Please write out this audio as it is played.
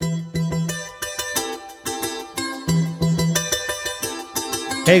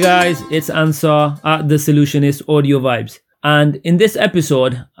Hey guys, it's Ansar at The Solutionist Audio Vibes. And in this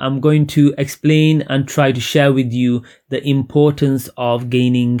episode, I'm going to explain and try to share with you the importance of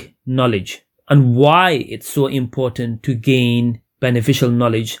gaining knowledge and why it's so important to gain beneficial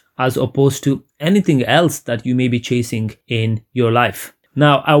knowledge as opposed to anything else that you may be chasing in your life.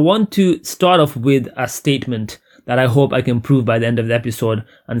 Now, I want to start off with a statement that I hope I can prove by the end of the episode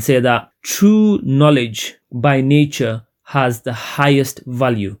and say that true knowledge by nature has the highest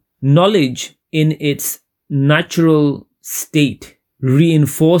value. Knowledge in its natural state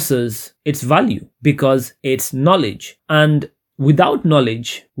reinforces its value because it's knowledge. And without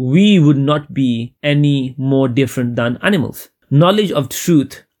knowledge, we would not be any more different than animals. Knowledge of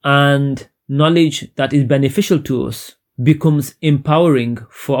truth and knowledge that is beneficial to us becomes empowering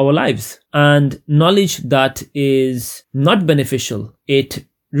for our lives. And knowledge that is not beneficial, it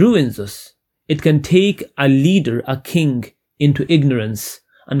ruins us. It can take a leader, a king, into ignorance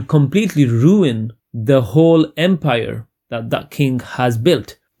and completely ruin the whole empire that king has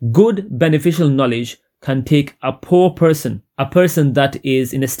built. Good beneficial knowledge can take a poor person, a person that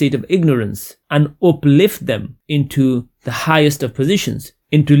is in a state of ignorance, and uplift them into the highest of positions,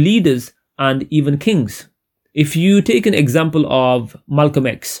 into leaders and even kings. If you take an example of Malcolm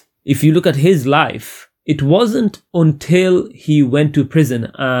X, if you look at his life, it wasn't until he went to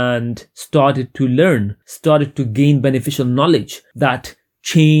prison and started to learn, started to gain beneficial knowledge that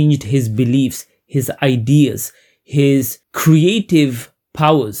changed his beliefs, his ideas, his creative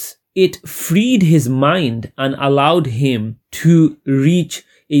powers. It freed his mind and allowed him to reach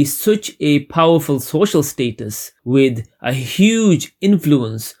such a powerful social status with a huge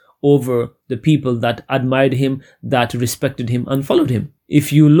influence over the people that admired him, that respected him and followed him.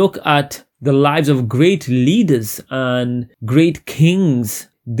 If you look at the lives of great leaders and great kings,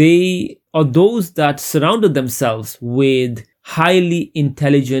 they are those that surrounded themselves with highly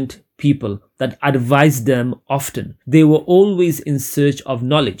intelligent people that advised them often. They were always in search of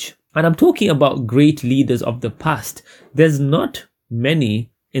knowledge. And I'm talking about great leaders of the past. There's not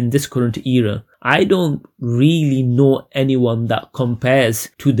many in this current era. I don't really know anyone that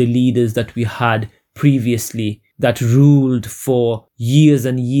compares to the leaders that we had previously, that ruled for years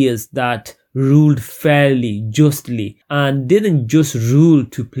and years, that ruled fairly, justly, and didn't just rule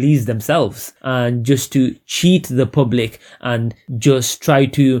to please themselves and just to cheat the public and just try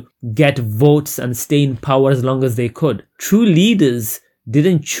to get votes and stay in power as long as they could. True leaders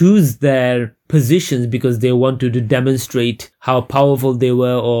didn't choose their positions because they wanted to demonstrate how powerful they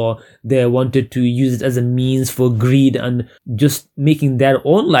were, or they wanted to use it as a means for greed and just making their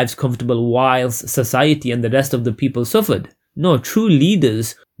own lives comfortable whilst society and the rest of the people suffered. No, true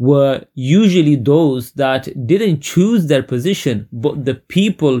leaders were usually those that didn't choose their position, but the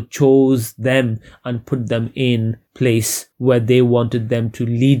people chose them and put them in place where they wanted them to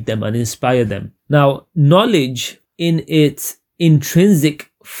lead them and inspire them. Now, knowledge in its intrinsic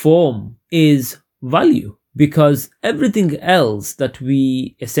form is value, because everything else that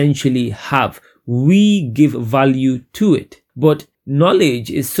we essentially have, we give value to it. But knowledge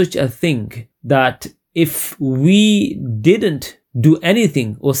is such a thing that if we didn't do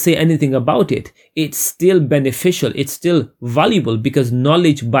anything or say anything about it, it's still beneficial, it's still valuable, because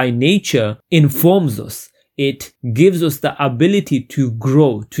knowledge by nature informs us. It gives us the ability to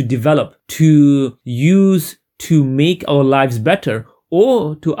grow, to develop, to use, to make our lives better,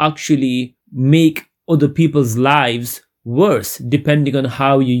 or to actually make other people's lives worse, depending on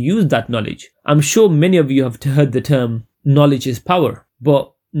how you use that knowledge. I'm sure many of you have heard the term knowledge is power,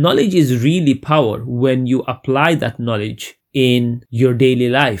 but knowledge is really power when you apply that knowledge in your daily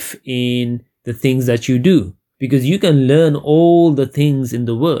life, in the things that you do. Because you can learn all the things in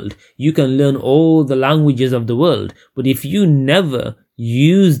the world, you can learn all the languages of the world, but if you never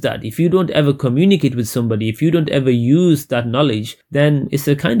use that, if you don't ever communicate with somebody, if you don't ever use that knowledge, then it's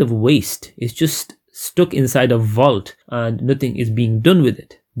a kind of waste. It's just stuck inside a vault and nothing is being done with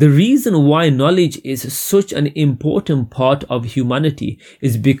it. The reason why knowledge is such an important part of humanity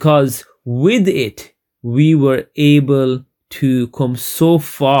is because with it, we were able to come so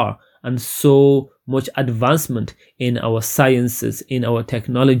far and so much advancement in our sciences, in our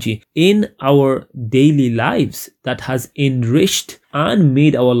technology, in our daily lives that has enriched and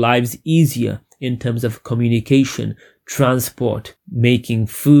made our lives easier in terms of communication, transport, making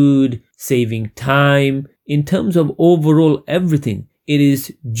food, saving time, in terms of overall everything. It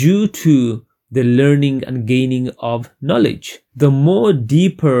is due to the learning and gaining of knowledge. The more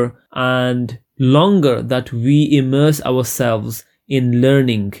deeper and longer that we immerse ourselves in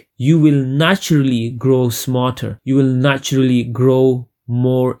learning, you will naturally grow smarter. You will naturally grow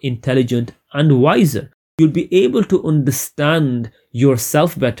more intelligent and wiser. you'll be able to understand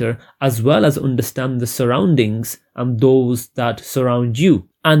yourself better, as well as understand the surroundings and those that surround you.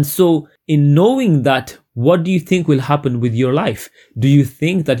 And so in knowing that, what do you think will happen with your life? Do you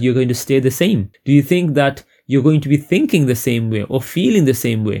think that you're going to stay the same? Do you think that you're going to be thinking the same way or feeling the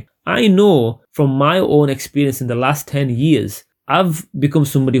same way? I know from my own experience in the last 10 years, I've become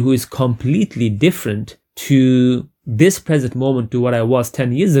somebody who is completely different to this present moment to what I was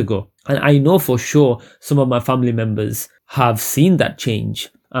 10 years ago. And I know for sure some of my family members have seen that change.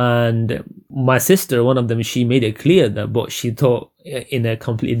 And my sister, one of them, she made it clear that, but she thought in a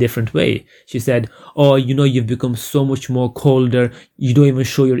completely different way. She said, oh, you've become so much more colder. You don't even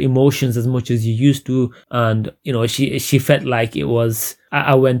show your emotions as much as you used to. And, she felt like it was,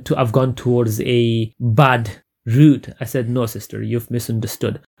 I've gone towards a bad route. I said, no, sister, you've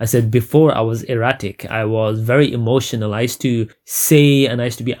misunderstood. I said, before I was erratic, I was very emotional. I used to say, and I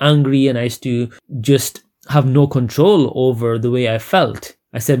used to be angry, and I used to just have no control over the way I felt.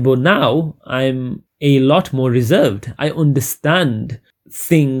 I said, but now I'm a lot more reserved. I understand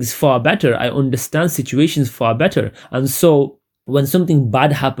things far better. I understand situations far better. And so when something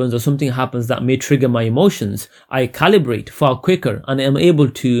bad happens or something happens that may trigger my emotions, I calibrate far quicker and I'm able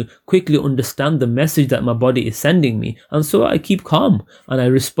to quickly understand the message that my body is sending me. And so I keep calm and I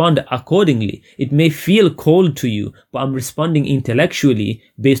respond accordingly. It may feel cold to you, but I'm responding intellectually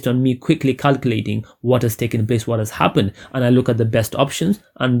based on me quickly calculating what has taken place, what has happened. And I look at the best options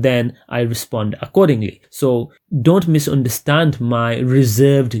and then I respond accordingly. So don't misunderstand my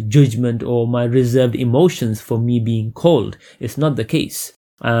reserved judgment or my reserved emotions for me being cold. It's not the case.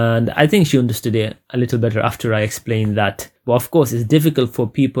 And I think she understood it a little better after I explained that. But of course, it's difficult for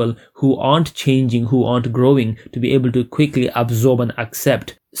people who aren't changing, who aren't growing, to be able to quickly absorb and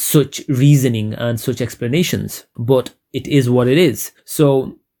accept such reasoning and such explanations. But it is what it is.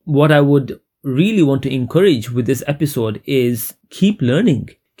 So what I would really want to encourage with this episode is keep learning,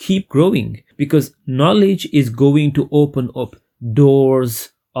 keep growing, because knowledge is going to open up doors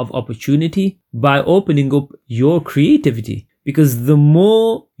of opportunity by opening up your creativity. Because the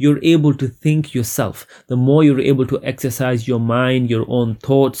more you're able to think yourself, the more you're able to exercise your mind, your own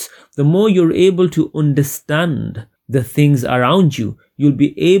thoughts, the more you're able to understand the things around you, you'll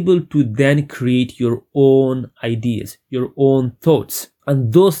be able to then create your own ideas, your own thoughts.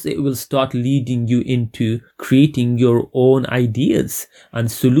 And thus it will start leading you into creating your own ideas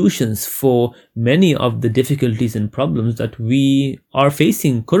and solutions for many of the difficulties and problems that we are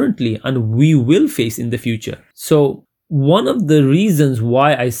facing currently and we will face in the future. So one of the reasons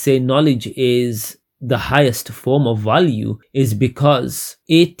why I say knowledge is the highest form of value is because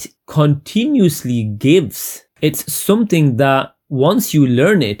it continuously gives. It's something that once you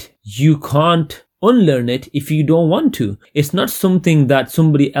learn it, you can't unlearn it if you don't want to. It's not something that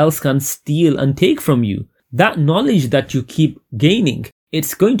somebody else can steal and take from you. That knowledge that you keep gaining,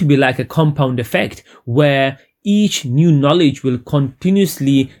 it's going to be like a compound effect where each new knowledge will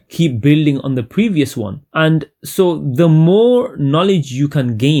continuously keep building on the previous one. And so the more knowledge you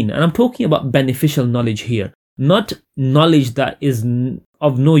can gain, and I'm talking about beneficial knowledge here, not knowledge that is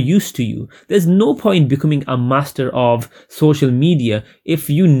of no use to you. There's no point becoming a master of social media if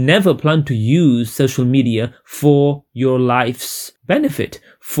you never plan to use social media for your life's benefit,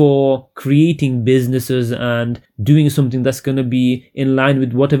 for creating businesses and doing something that's going to be in line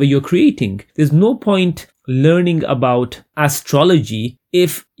with whatever you're creating. There's no point learning about astrology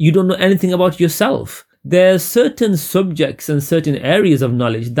if you don't know anything about yourself. There are certain subjects and certain areas of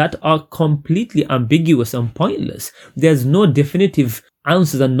knowledge that are completely ambiguous and pointless. There's no definitive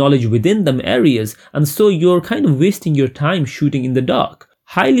answers and knowledge within them areas, and so you're kind of wasting your time shooting in the dark.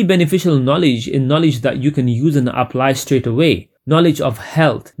 Highly beneficial knowledge is knowledge that you can use and apply straight away. Knowledge of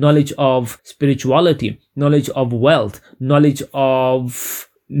health, knowledge of spirituality, knowledge of wealth, knowledge of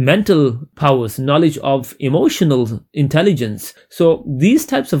mental powers, knowledge of emotional intelligence. So these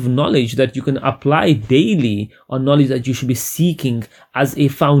types of knowledge that you can apply daily are knowledge that you should be seeking as a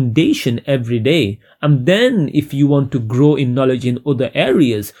foundation every day. And then if you want to grow in knowledge in other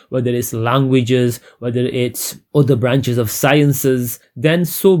areas, whether it's languages, whether it's other branches of sciences, then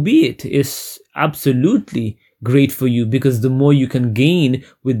so be it. It's absolutely great for you, because the more you can gain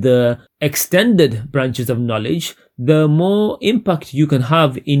with the extended branches of knowledge, the more impact you can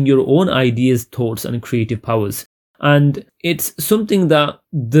have in your own ideas, thoughts, and creative powers. And it's something that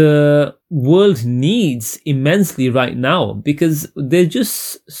the world needs immensely right now, because there's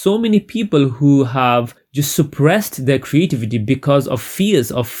just so many people who have just suppressed their creativity because of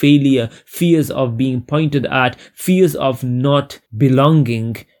fears of failure, fears of being pointed at, fears of not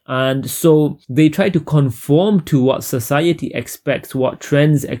belonging. And so they try to conform to what society expects, what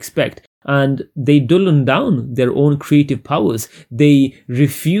trends expect. and they dull down their own creative powers. They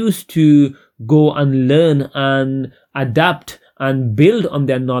refuse to go and learn and adapt and build on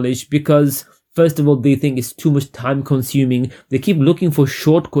their knowledge because, first of all, they think it's too much time consuming. They keep looking for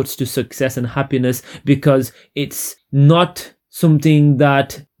shortcuts to success and happiness because it's not something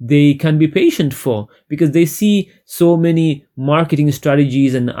that they can be patient for, because they see so many marketing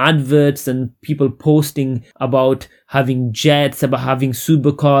strategies and adverts and people posting about having jets, about having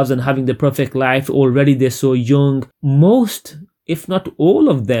supercars and having the perfect life. Already they're so young. Most, if not all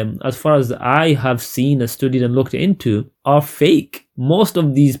of them, as far as I have seen and studied and looked into, are fake. Most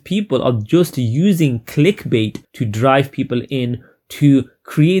of these people are just using clickbait to drive people in, to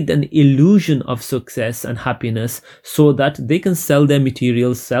create an illusion of success and happiness so that they can sell their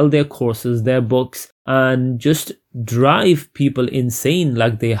materials, sell their courses, their books, and just drive people insane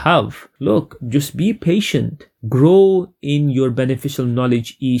like they have. Look, just be patient. Grow in your beneficial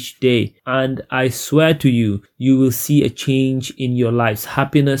knowledge each day, and I swear to you, you will see a change in your life's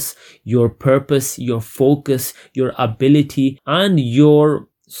happiness, your purpose, your focus, your ability, and your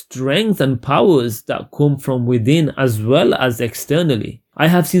strength and powers that come from within as well as externally. I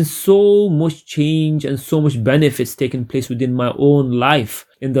have seen so much change and so much benefits taking place within my own life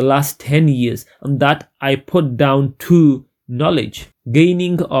in the last 10 years, and that I put down to knowledge,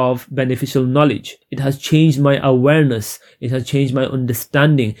 gaining of beneficial knowledge. It has changed my awareness. It has changed my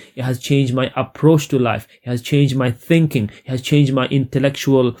understanding. It has changed my approach to life. It has changed my thinking. It has changed my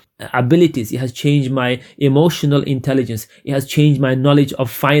intellectual abilities. It has changed my emotional intelligence. It has changed my knowledge of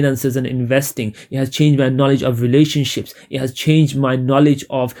finances and investing. It has changed my knowledge of relationships. It has changed my knowledge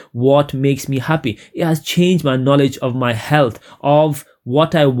of what makes me happy. It has changed my knowledge of my health, of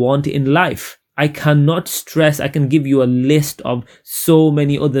what I want in life. I cannot stress, I can give you a list of so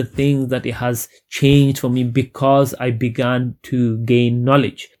many other things that it has changed for me because I began to gain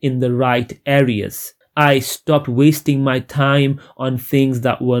knowledge in the right areas. I stopped wasting my time on things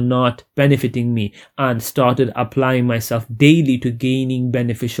that were not benefiting me and started applying myself daily to gaining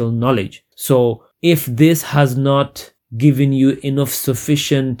beneficial knowledge. So if this has not given you enough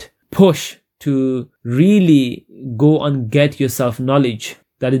sufficient push to really go and get yourself knowledge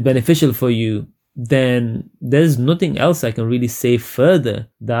that is beneficial for you, then there's nothing else I can really say further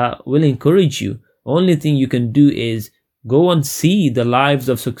that will encourage you. Only thing you can do is go and see the lives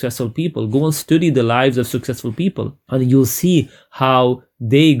of successful people. Go and study the lives of successful people, and you'll see how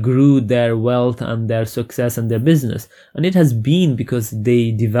they grew their wealth and their success and their business. And it has been because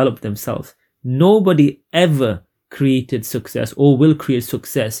they developed themselves. Nobody ever created success or will create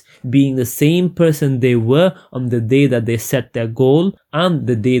success being the same person they were on the day that they set their goal and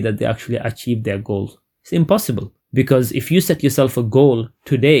the day that they actually achieved their goal. It's impossible, because if you set yourself a goal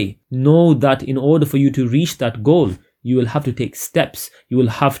today, know that in order for you to reach that goal, you will have to take steps, you will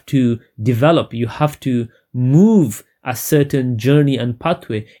have to develop, you have to move a certain journey and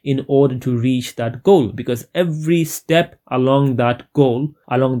pathway in order to reach that goal, because every step along that goal,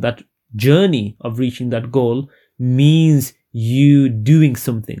 along that journey of reaching that goal, means you doing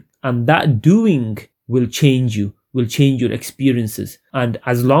something, and that doing will change you, will change your experiences. And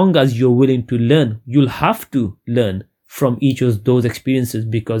as long as you're willing to learn, you'll have to learn from each of those experiences,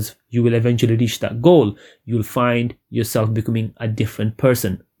 because you will eventually reach that goal. You'll find yourself becoming a different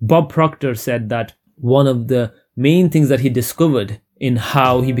person. Bob Proctor said that one of the main things that he discovered in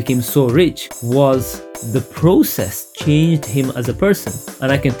how he became so rich was the process changed him as a person.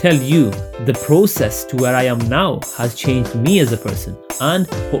 And I can tell you, the process to where I am now has changed me as a person, and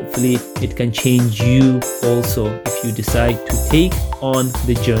hopefully it can change you also if you decide to take on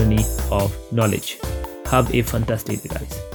the journey of knowledge. Have a fantastic day, guys.